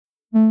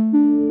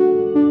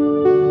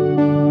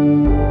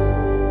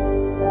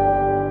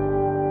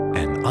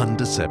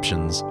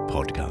Undeceptions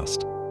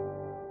podcast.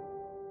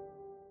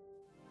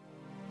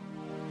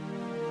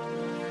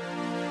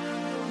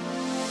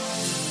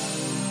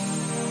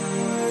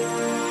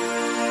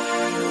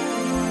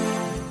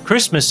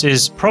 Christmas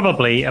is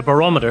probably a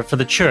barometer for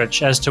the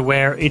church as to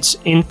where its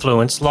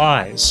influence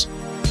lies.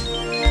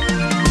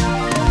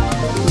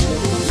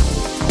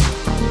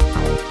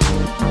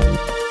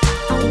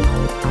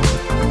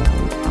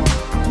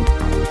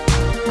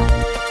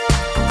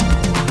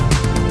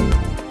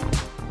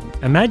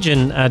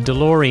 Imagine a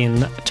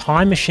DeLorean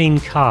time machine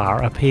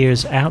car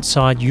appears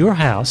outside your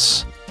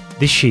house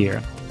this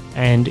year,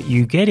 and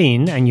you get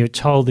in and you're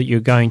told that you're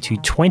going to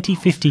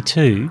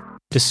 2052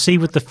 to see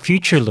what the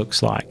future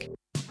looks like.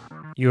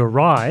 You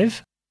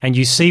arrive and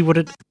you see what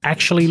it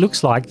actually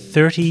looks like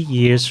 30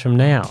 years from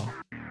now.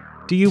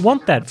 Do you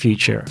want that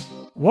future?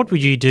 What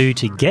would you do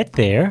to get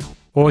there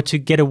or to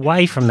get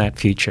away from that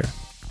future?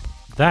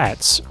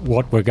 That's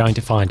what we're going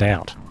to find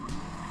out.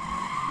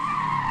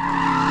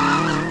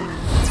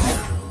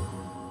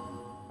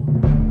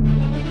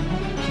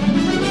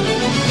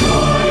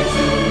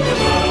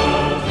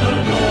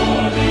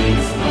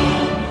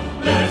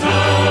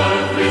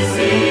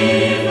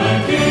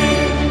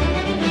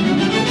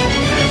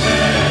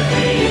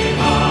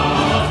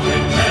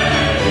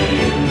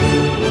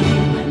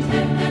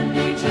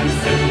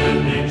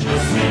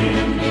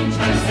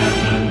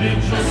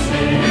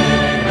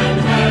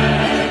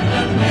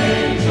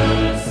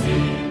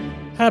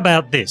 How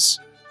about this?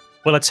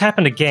 Well, it's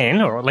happened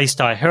again, or at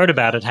least I heard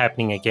about it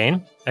happening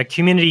again, a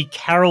community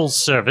carol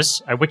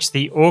service at which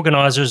the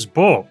organisers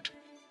balked.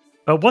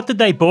 But what did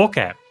they balk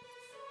at?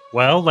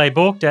 Well, they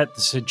balked at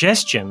the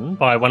suggestion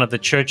by one of the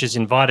churches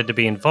invited to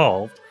be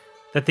involved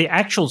that the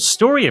actual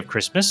story of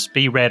Christmas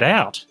be read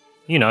out.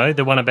 You know,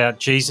 the one about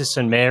Jesus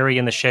and Mary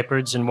and the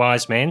shepherds and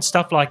wise men,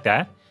 stuff like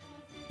that.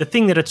 The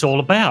thing that it's all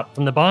about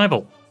from the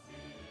Bible.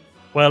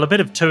 Well, a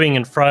bit of toing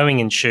and froing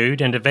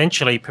ensued, and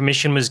eventually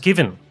permission was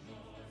given.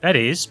 That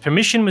is,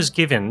 permission was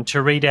given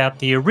to read out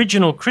the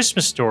original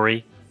Christmas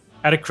story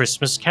at a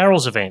Christmas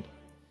carols event.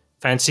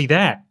 Fancy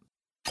that.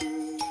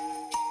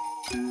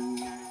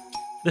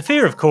 The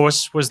fear, of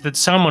course, was that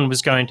someone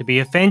was going to be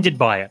offended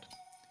by it.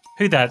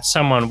 Who that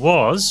someone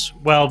was,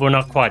 well, we're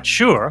not quite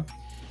sure.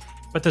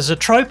 But there's a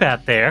trope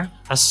out there,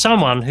 a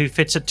someone who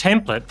fits a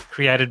template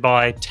created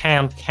by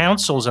town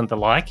councils and the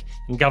like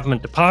in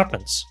government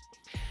departments.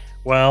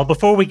 Well,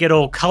 before we get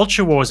all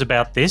culture wars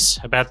about this,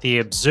 about the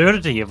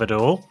absurdity of it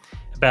all,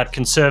 about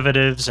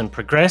conservatives and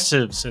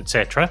progressives,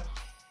 etc.,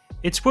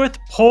 it's worth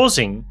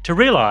pausing to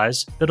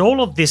realise that all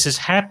of this is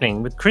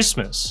happening with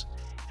Christmas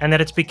and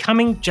that it's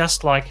becoming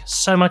just like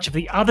so much of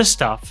the other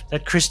stuff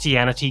that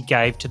Christianity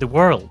gave to the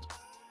world.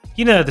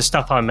 You know the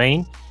stuff I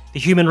mean, the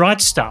human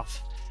rights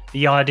stuff,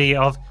 the idea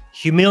of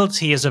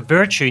humility as a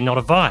virtue, not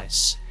a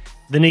vice,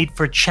 the need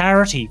for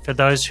charity for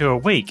those who are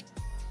weak,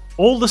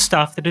 all the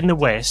stuff that in the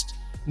West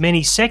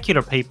many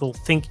secular people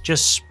think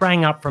just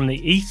sprang up from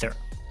the ether.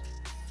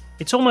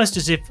 It's almost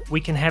as if we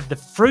can have the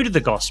fruit of the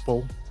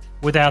gospel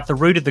without the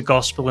root of the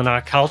gospel in our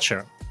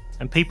culture,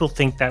 and people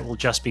think that will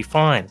just be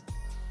fine.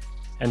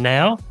 And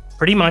now,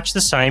 pretty much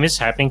the same is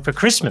happening for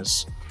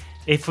Christmas.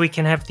 If we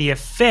can have the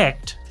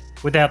effect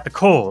without the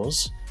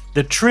cause,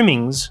 the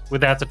trimmings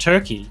without the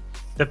turkey,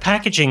 the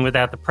packaging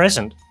without the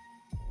present,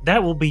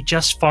 that will be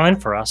just fine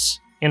for us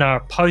in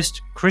our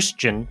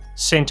post-Christian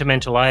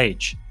sentimental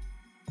age.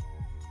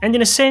 And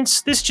in a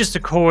sense, this just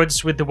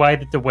accords with the way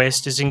that the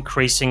West is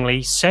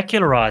increasingly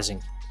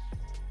secularising.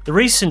 The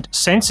recent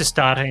census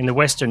data in the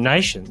Western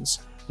nations,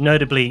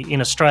 notably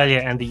in Australia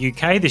and the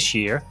UK this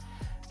year,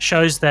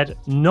 shows that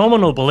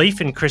nominal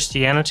belief in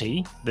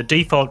Christianity, the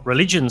default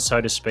religion so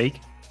to speak,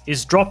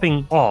 is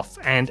dropping off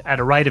and at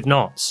a rate of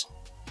knots.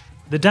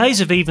 The days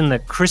of even the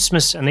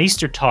Christmas and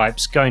Easter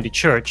types going to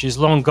church is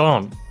long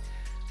gone,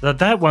 though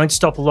that won't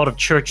stop a lot of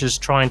churches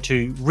trying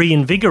to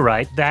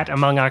reinvigorate that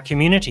among our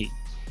community.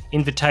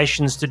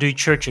 Invitations to do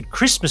church at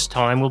Christmas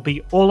time will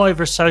be all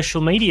over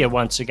social media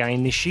once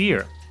again this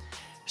year.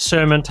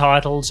 Sermon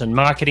titles and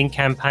marketing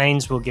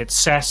campaigns will get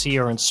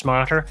sassier and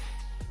smarter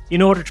in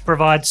order to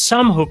provide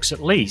some hooks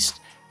at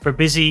least for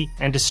busy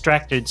and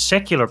distracted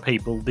secular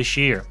people this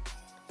year.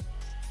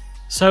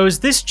 So is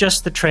this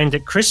just the trend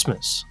at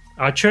Christmas?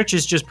 Are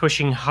churches just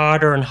pushing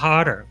harder and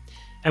harder?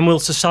 And will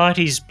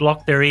societies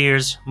block their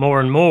ears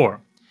more and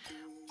more?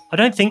 I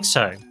don't think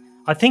so.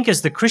 I think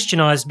as the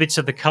Christianised bits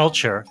of the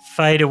culture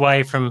fade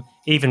away from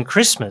even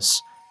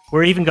Christmas,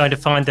 we're even going to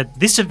find that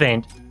this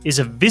event is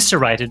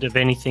eviscerated of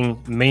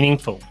anything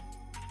meaningful.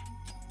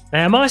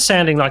 Now, am I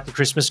sounding like the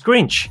Christmas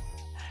Grinch?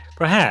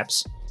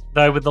 Perhaps,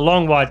 though with the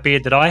long white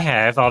beard that I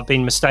have, I've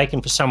been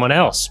mistaken for someone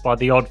else by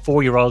the odd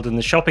 4-year-old in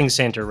the shopping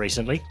centre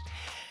recently.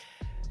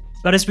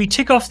 But as we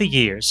tick off the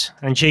years,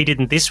 and gee,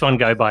 didn't this one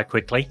go by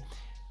quickly,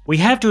 we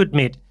have to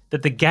admit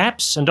that the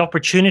gaps and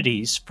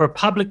opportunities for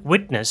public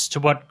witness to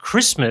what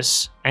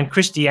Christmas and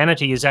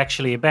Christianity is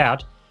actually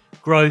about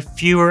grow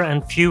fewer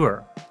and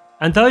fewer.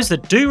 And those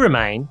that do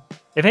remain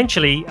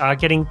eventually are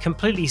getting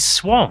completely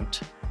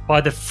swamped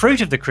by the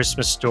fruit of the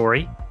Christmas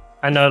story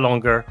and no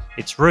longer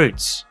its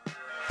roots.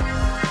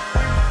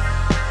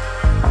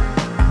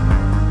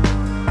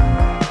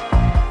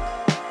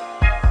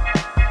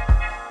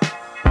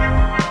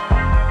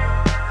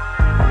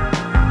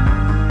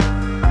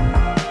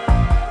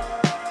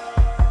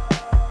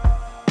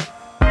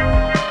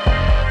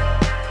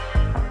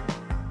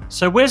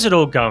 So where's it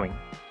all going?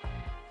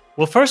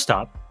 Well, first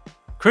up,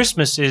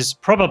 Christmas is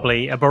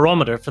probably a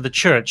barometer for the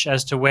church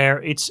as to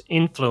where its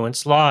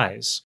influence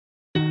lies.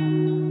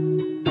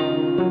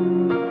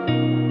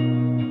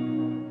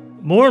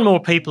 More and more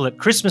people at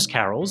Christmas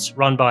carols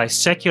run by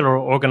secular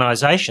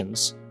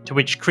organisations to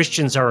which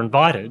Christians are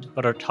invited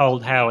but are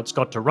told how it's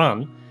got to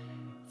run,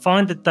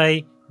 find that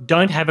they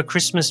don't have a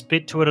Christmas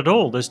bit to it at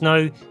all. There's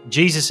no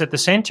Jesus at the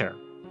centre.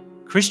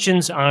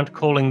 Christians aren't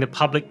calling the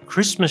public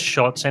Christmas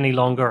shots any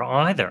longer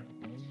either.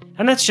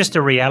 And that's just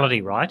a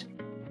reality, right?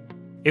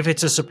 If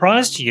it's a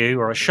surprise to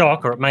you or a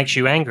shock or it makes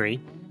you angry,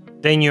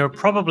 then you're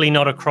probably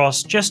not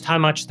across just how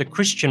much the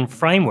Christian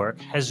framework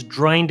has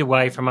drained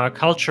away from our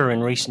culture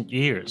in recent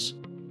years.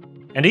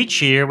 And each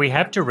year we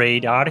have to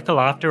read article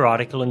after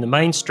article in the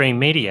mainstream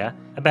media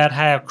about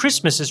how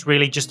Christmas is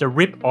really just a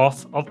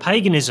rip-off of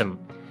paganism,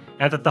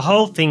 and that the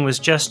whole thing was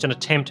just an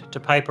attempt to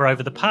paper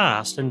over the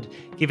past and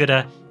give it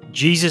a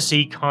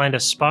Jesus-y kind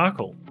of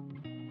sparkle.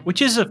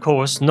 Which is, of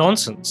course,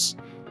 nonsense.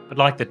 But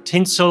like the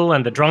tinsel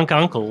and the drunk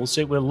uncles,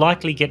 it will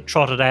likely get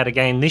trotted out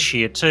again this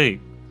year too.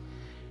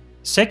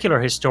 Secular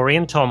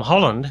historian Tom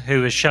Holland,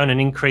 who has shown an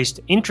increased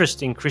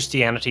interest in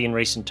Christianity in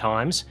recent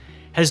times,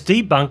 has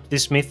debunked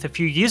this myth a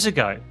few years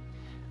ago.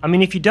 I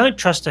mean, if you don't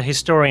trust a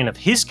historian of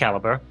his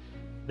calibre,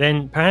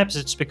 then perhaps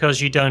it's because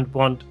you don't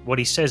want what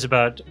he says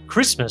about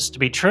Christmas to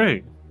be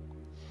true.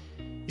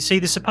 You see,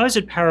 the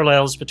supposed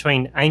parallels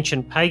between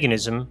ancient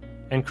paganism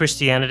and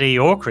Christianity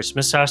or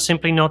Christmas are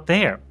simply not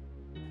there.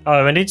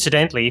 Oh, and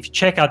incidentally, if you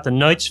check out the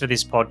notes for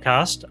this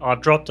podcast,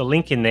 I've dropped a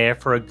link in there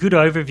for a good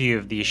overview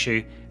of the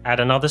issue at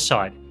another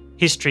site,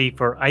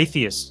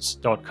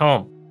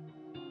 historyforatheists.com.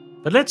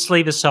 But let's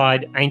leave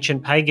aside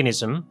ancient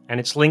paganism and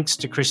its links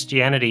to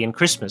Christianity and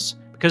Christmas,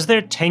 because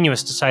they're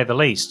tenuous to say the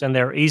least, and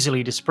they're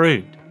easily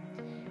disproved.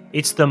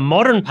 It's the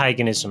modern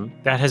paganism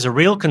that has a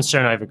real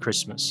concern over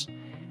Christmas,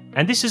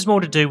 and this is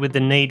more to do with the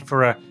need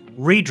for a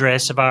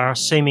redress of our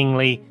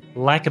seemingly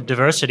lack of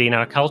diversity in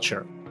our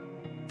culture.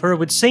 For it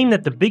would seem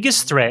that the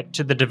biggest threat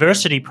to the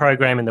diversity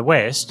program in the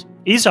West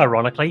is,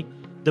 ironically,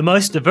 the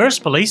most diverse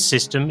police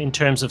system in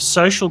terms of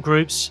social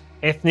groups,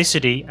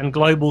 ethnicity, and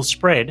global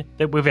spread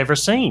that we've ever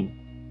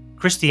seen: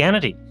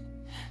 Christianity.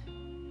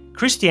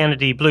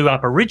 Christianity blew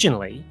up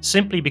originally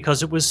simply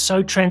because it was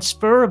so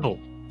transferable.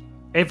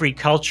 Every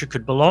culture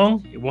could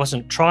belong, it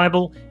wasn't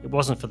tribal, it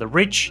wasn't for the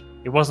rich,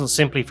 it wasn't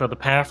simply for the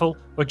powerful,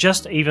 or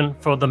just even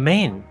for the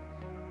men.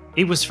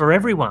 It was for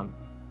everyone.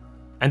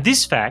 And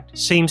this fact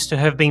seems to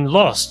have been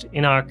lost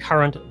in our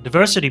current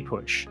diversity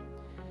push.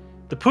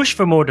 The push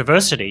for more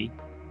diversity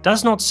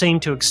does not seem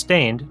to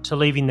extend to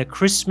leaving the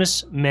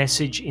Christmas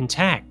message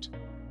intact.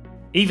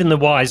 Even the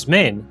wise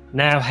men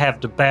now have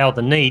to bow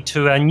the knee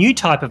to a new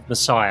type of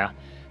Messiah,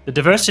 the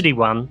diversity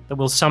one that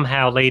will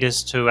somehow lead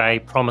us to a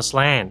promised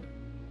land.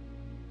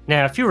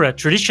 Now, if you're a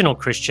traditional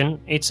Christian,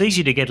 it's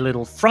easy to get a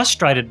little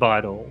frustrated by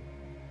it all.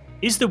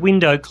 Is the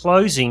window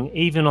closing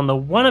even on the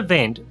one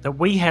event that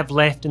we have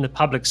left in the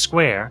public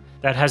square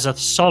that has a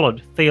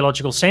solid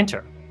theological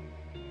centre?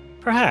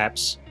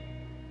 Perhaps,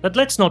 but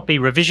let's not be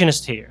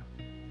revisionist here.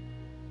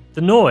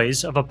 The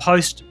noise of a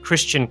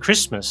post-Christian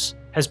Christmas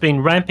has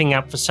been ramping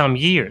up for some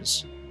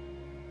years.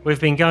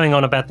 We've been going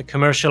on about the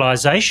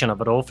commercialisation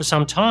of it all for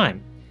some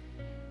time.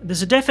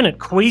 There's a definite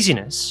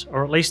queasiness,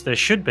 or at least there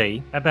should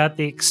be, about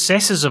the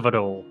excesses of it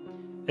all,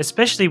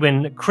 especially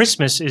when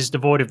Christmas is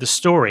devoid of the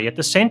story at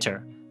the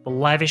centre, the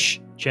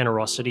lavish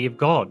generosity of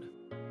God.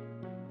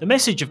 The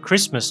message of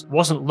Christmas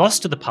wasn't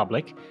lost to the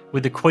public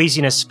with the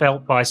queasiness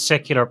felt by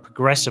secular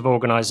progressive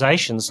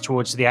organisations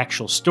towards the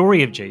actual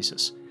story of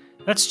Jesus.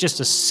 That's just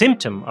a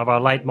symptom of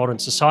our late modern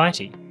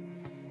society.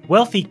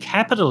 Wealthy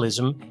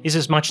capitalism is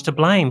as much to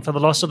blame for the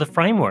loss of the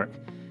framework,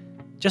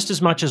 just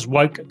as much as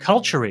woke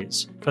culture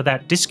is for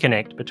that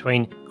disconnect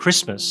between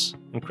Christmas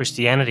and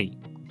Christianity.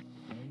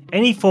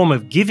 Any form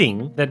of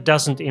giving that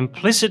doesn't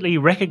implicitly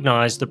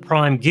recognise the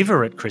prime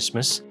giver at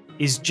Christmas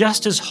is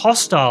just as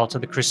hostile to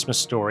the Christmas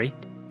story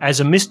as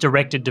a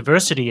misdirected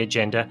diversity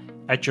agenda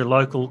at your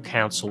local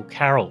council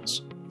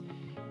carols.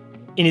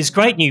 In his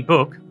great new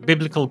book,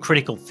 Biblical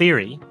Critical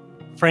Theory,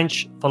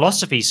 French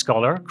philosophy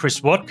scholar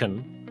Chris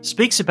Watkin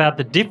speaks about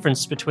the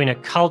difference between a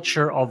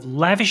culture of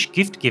lavish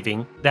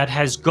gift-giving that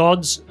has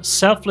God's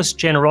selfless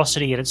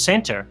generosity at its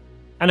centre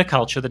and a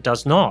culture that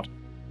does not.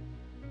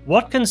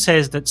 Watkin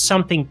says that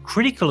something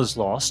critical is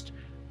lost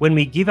when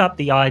we give up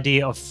the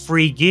idea of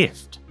free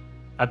gift,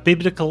 a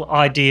biblical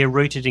idea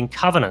rooted in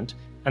covenant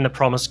and the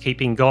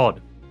promise-keeping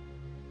God,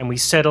 and we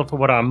settle for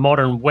what our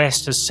modern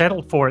West has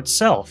settled for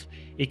itself,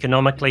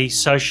 economically,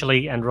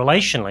 socially, and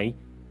relationally,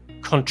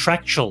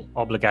 contractual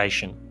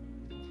obligation.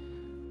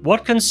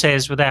 Watkin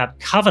says without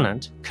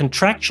covenant,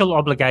 contractual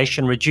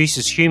obligation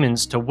reduces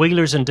humans to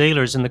wheelers and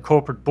dealers in the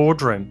corporate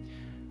boardroom,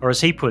 or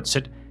as he puts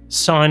it,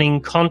 signing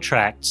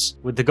contracts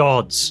with the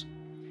gods.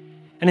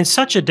 And in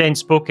such a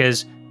dense book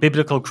as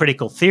Biblical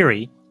Critical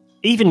Theory,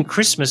 even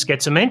Christmas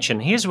gets a mention.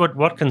 Here's what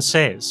Watkin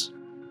says.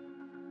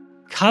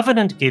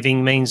 Covenant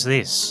giving means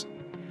this: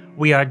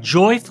 we are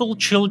joyful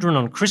children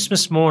on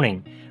Christmas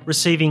morning,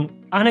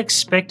 receiving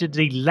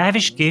unexpectedly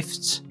lavish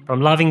gifts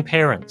from loving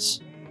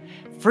parents.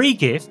 Free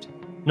gift,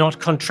 not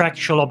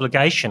contractual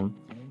obligation,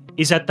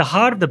 is at the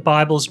heart of the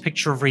Bible's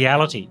picture of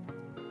reality,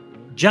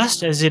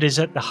 just as it is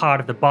at the heart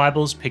of the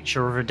Bible's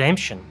picture of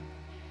redemption.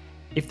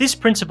 If this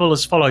principle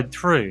is followed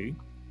through,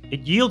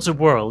 it yields a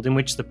world in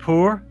which the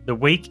poor, the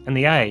weak, and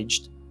the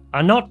aged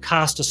are not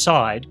cast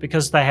aside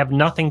because they have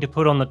nothing to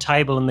put on the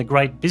table in the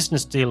great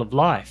business deal of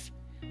life,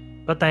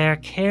 but they are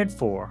cared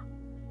for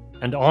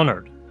and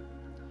honoured.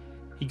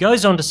 He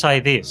goes on to say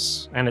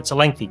this, and it's a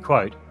lengthy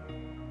quote,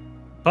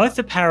 "Both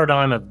the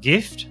paradigm of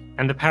gift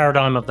and the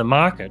paradigm of the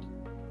market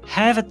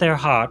have at their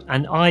heart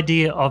an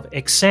idea of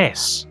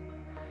excess,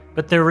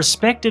 but their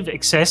respective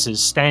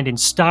excesses stand in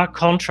stark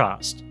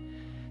contrast.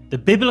 The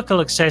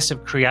biblical excess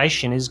of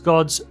creation is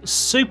God's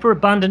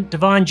superabundant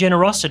divine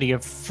generosity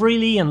of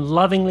freely and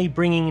lovingly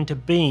bringing into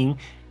being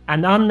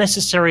an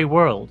unnecessary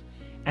world,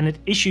 and it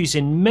issues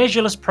in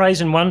measureless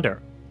praise and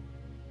wonder.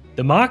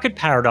 The market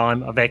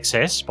paradigm of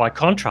excess, by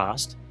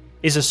contrast,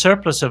 is a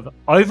surplus of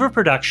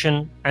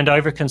overproduction and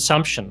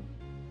overconsumption.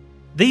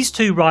 These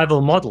two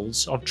rival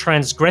models of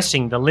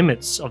transgressing the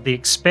limits of the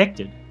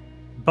expected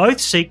both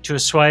seek to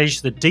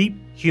assuage the deep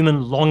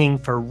human longing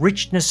for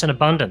richness and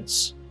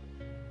abundance.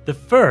 The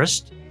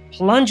first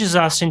plunges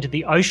us into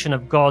the ocean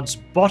of God's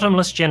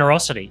bottomless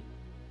generosity.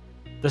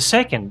 The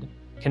second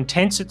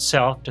contents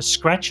itself to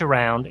scratch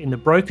around in the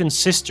broken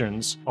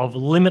cisterns of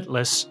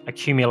limitless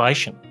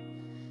accumulation."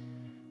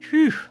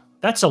 Phew,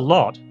 that's a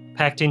lot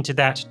packed into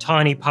that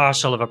tiny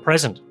parcel of a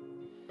present.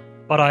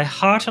 But I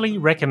heartily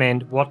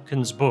recommend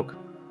Watkins' book.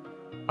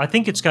 I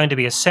think it's going to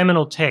be a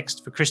seminal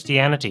text for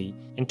Christianity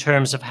in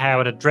terms of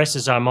how it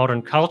addresses our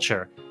modern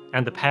culture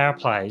and the power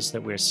plays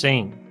that we're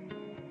seeing.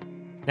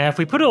 Now, if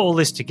we put all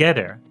this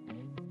together,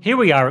 here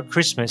we are at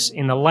Christmas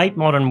in the late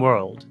modern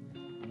world,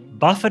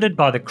 buffeted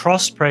by the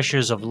cross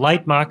pressures of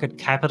late market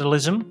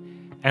capitalism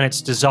and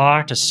its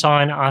desire to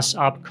sign us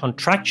up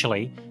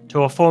contractually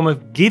to a form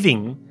of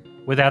giving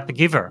without the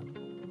giver,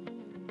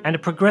 and a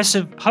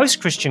progressive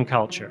post-Christian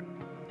culture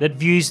that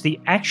views the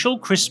actual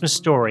Christmas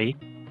story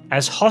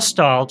as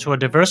hostile to a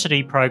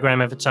diversity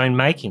program of its own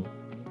making,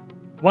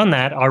 one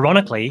that,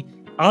 ironically,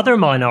 other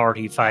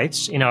minority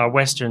faiths in our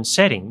Western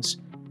settings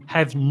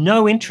have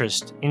no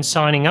interest in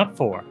signing up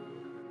for,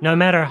 no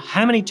matter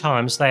how many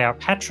times they are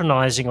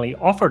patronisingly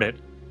offered it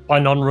by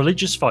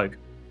non-religious folk.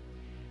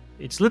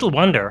 It's little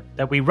wonder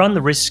that we run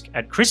the risk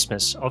at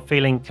Christmas of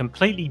feeling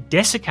completely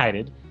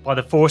desiccated by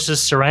the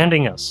forces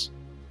surrounding us.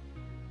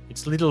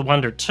 It's little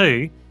wonder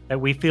too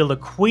that we feel the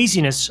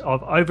queasiness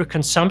of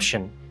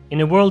overconsumption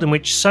in a world in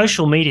which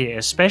social media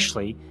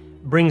especially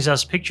brings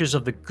us pictures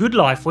of the good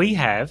life we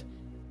have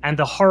and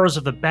the horrors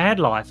of the bad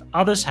life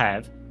others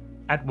have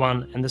at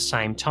one and the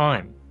same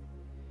time.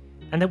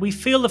 And that we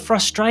feel the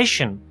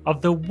frustration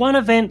of the one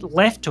event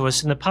left to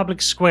us in the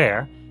public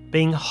square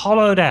being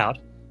hollowed out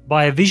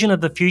by a vision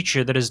of the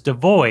future that is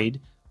devoid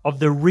of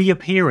the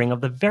reappearing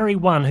of the very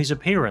one whose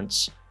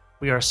appearance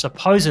we are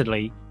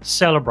supposedly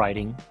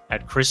celebrating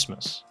at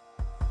Christmas.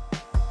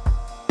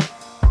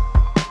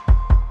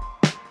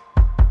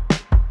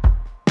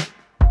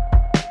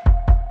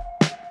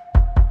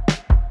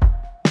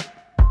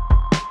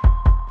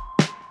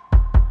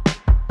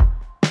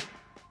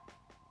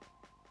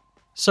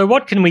 So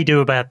what can we do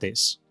about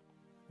this?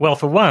 Well,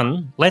 for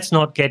one, let's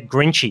not get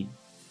grinchy.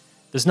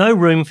 There's no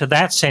room for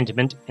that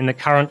sentiment in the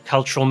current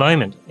cultural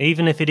moment,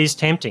 even if it is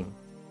tempting.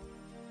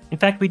 In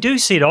fact, we do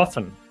see it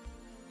often.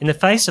 In the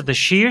face of the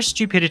sheer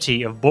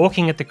stupidity of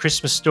balking at the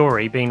Christmas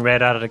story being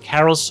read out at a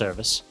carol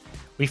service,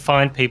 we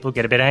find people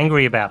get a bit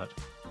angry about it.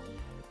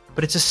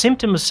 But it's a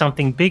symptom of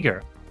something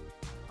bigger,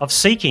 of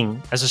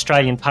seeking, as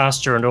Australian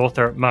pastor and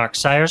author Mark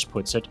Sayers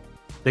puts it,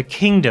 the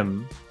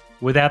kingdom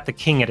without the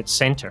king at its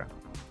centre.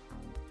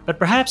 But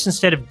perhaps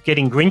instead of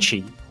getting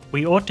grinchy,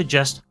 we ought to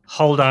just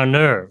hold our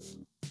nerve.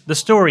 The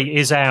story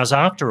is ours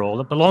after all.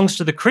 It belongs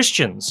to the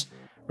Christians,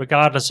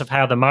 regardless of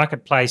how the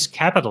marketplace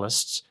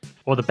capitalists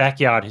or the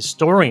backyard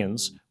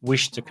historians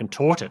wish to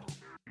contort it.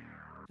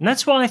 And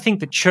that's why I think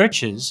that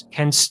churches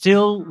can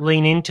still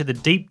lean into the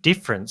deep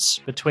difference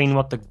between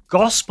what the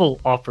gospel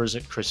offers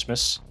at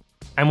Christmas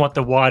and what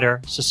the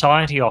wider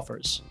society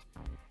offers.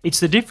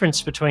 It's the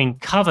difference between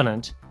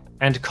covenant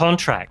and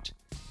contract.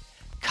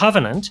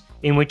 Covenant,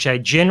 in which a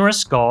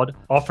generous God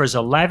offers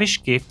a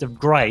lavish gift of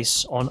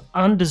grace on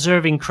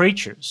undeserving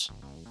creatures,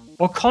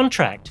 or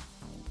contract,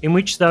 in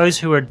which those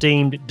who are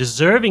deemed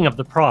deserving of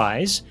the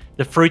prize,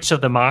 the fruits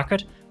of the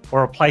market,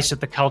 or a place at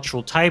the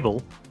cultural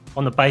table,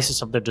 on the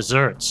basis of the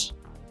desserts.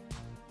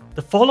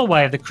 The fall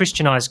away of the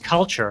Christianized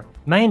culture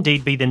may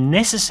indeed be the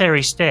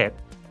necessary step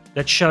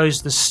that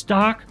shows the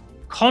stark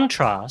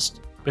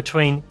contrast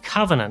between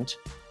covenant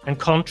and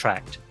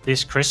contract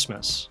this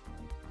Christmas.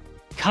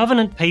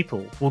 Covenant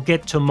people will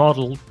get to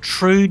model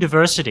true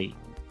diversity,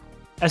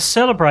 a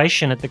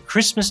celebration at the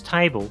Christmas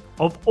table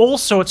of all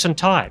sorts and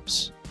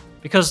types.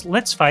 Because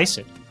let's face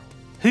it,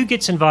 who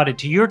gets invited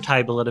to your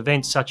table at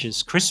events such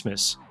as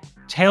Christmas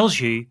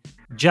tells you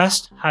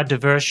just how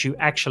diverse you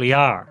actually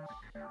are,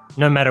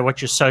 no matter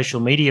what your social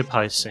media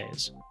post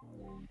says.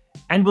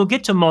 And we'll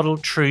get to model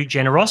true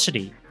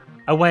generosity,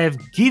 a way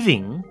of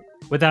giving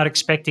without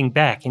expecting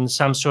back in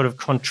some sort of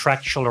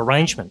contractual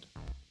arrangement.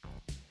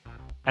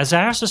 As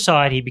our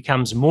society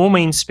becomes more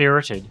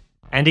mean-spirited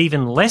and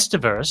even less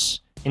diverse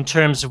in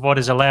terms of what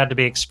is allowed to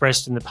be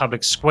expressed in the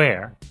public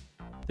square,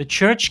 the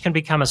church can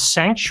become a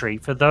sanctuary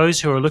for those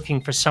who are looking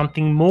for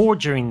something more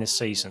during this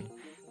season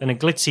than a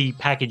glitzy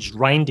packaged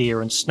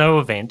reindeer and snow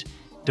event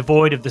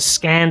devoid of the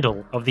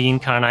scandal of the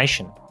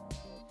incarnation.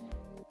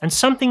 And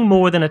something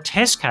more than a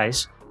test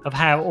case of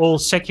how all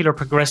secular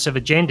progressive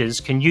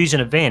agendas can use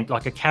an event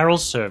like a carol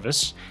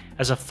service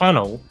as a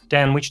funnel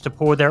down which to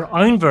pour their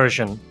own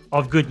version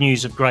of good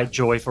news of great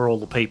joy for all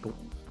the people.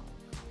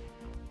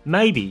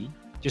 Maybe,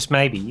 just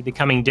maybe, the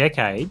coming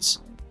decades,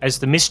 as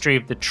the mystery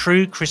of the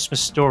true Christmas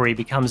story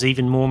becomes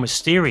even more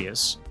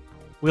mysterious,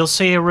 we'll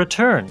see a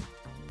return,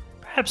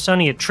 perhaps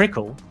only a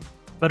trickle,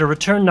 but a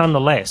return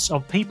nonetheless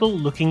of people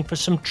looking for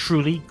some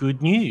truly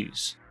good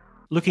news,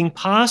 looking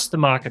past the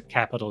market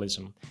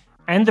capitalism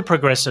and the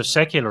progressive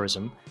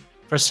secularism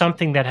for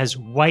something that has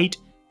weight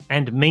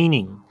and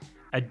meaning,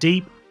 a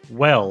deep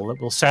well that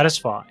will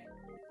satisfy.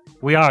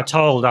 We are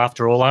told,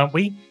 after all, aren't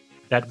we,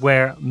 that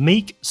where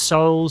meek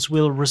souls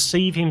will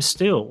receive him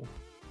still,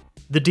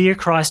 the dear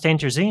Christ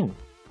enters in.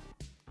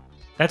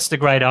 That's the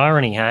great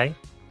irony, hey?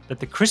 That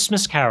the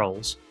Christmas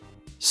carols,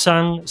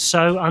 sung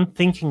so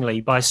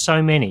unthinkingly by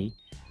so many,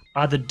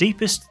 are the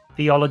deepest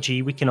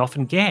theology we can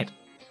often get,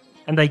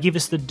 and they give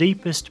us the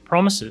deepest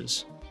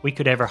promises we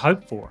could ever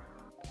hope for.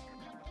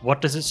 What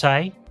does it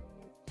say?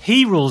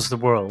 He rules the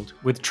world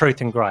with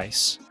truth and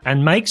grace,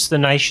 and makes the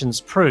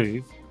nations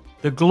prove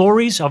the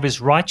glories of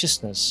his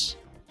righteousness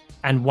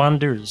and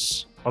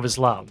wonders of his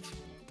love.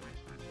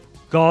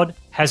 God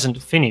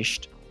hasn't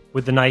finished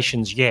with the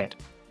nations yet,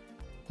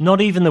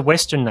 not even the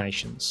Western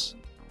nations,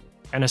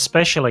 and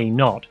especially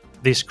not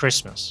this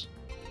Christmas.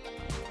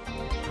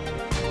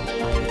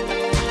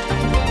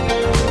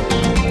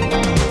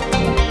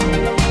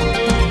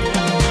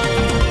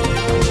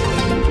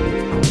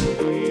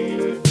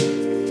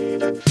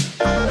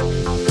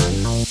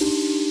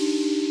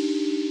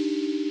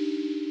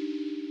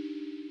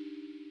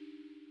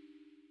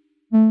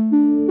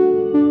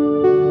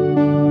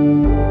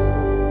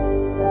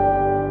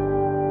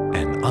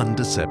 An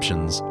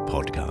Undeceptions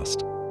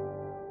podcast.